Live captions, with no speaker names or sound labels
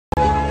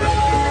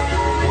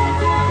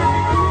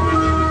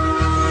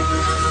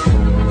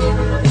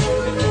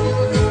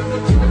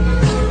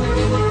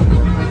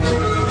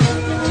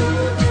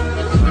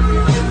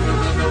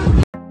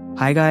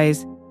Hi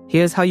guys,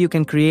 here's how you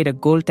can create a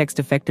gold text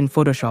effect in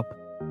Photoshop.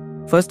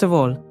 First of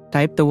all,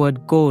 type the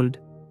word gold,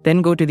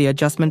 then go to the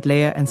adjustment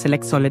layer and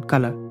select solid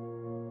color.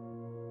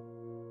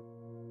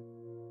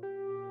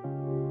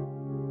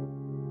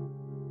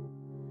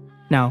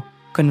 Now,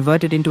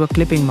 convert it into a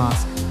clipping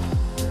mask.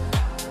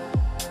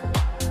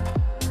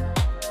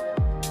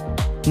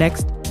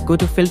 Next, go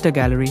to Filter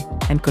Gallery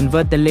and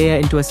convert the layer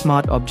into a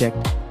smart object.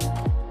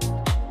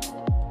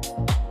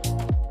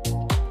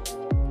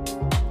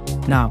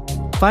 Now,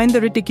 find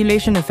the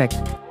reticulation effect.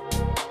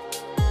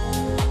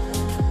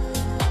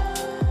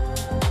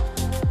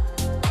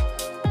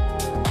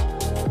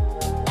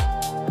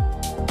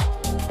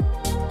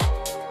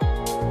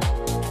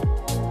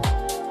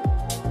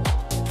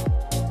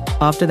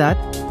 After that,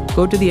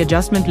 go to the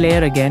adjustment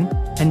layer again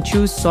and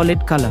choose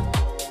solid color.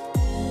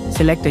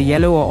 Select a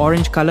yellow or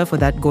orange color for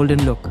that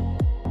golden look.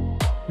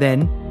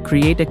 Then,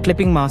 create a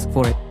clipping mask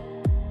for it.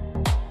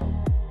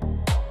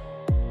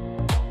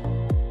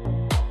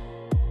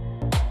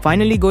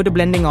 Finally, go to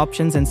blending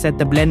options and set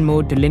the blend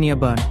mode to linear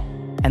burn.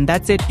 And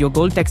that's it, your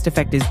gold text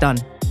effect is done.